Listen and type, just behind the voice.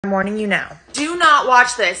I'm warning you now. Do not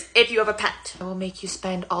watch this if you have a pet. It will make you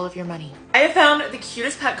spend all of your money. I have found the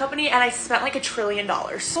cutest pet company and I spent like $1 trillion.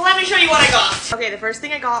 So let me show you what I got. Okay, the first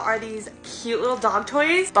thing I got are these cute little dog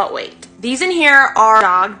toys. But wait, these in here are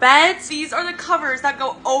dog beds. These are the covers that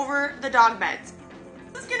go over the dog beds.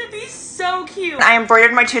 This is gonna be so cute. I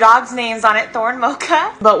embroidered my 2 dogs' names on it, Thor and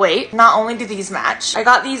Mocha. But wait, not only do these match, I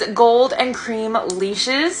got these gold and cream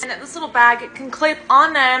leashes. And this little bag can clip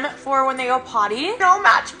on them for when they go potty. No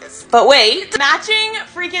matches. But wait, matching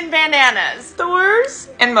freaking bandanas. Thor's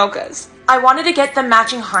and Mocha's. I wanted to get the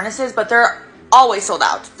matching harnesses, but they're always sold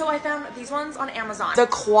out. So I found these ones on Amazon. The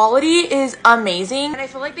quality is amazing and I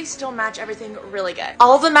feel like they still match everything really good.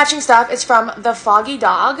 All of the matching stuff is from the Foggy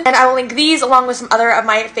Dog and I will link these along with some other of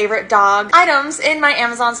my favorite dog items in my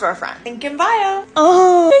Amazon storefront. Link in bio.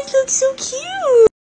 Oh, they look so cute.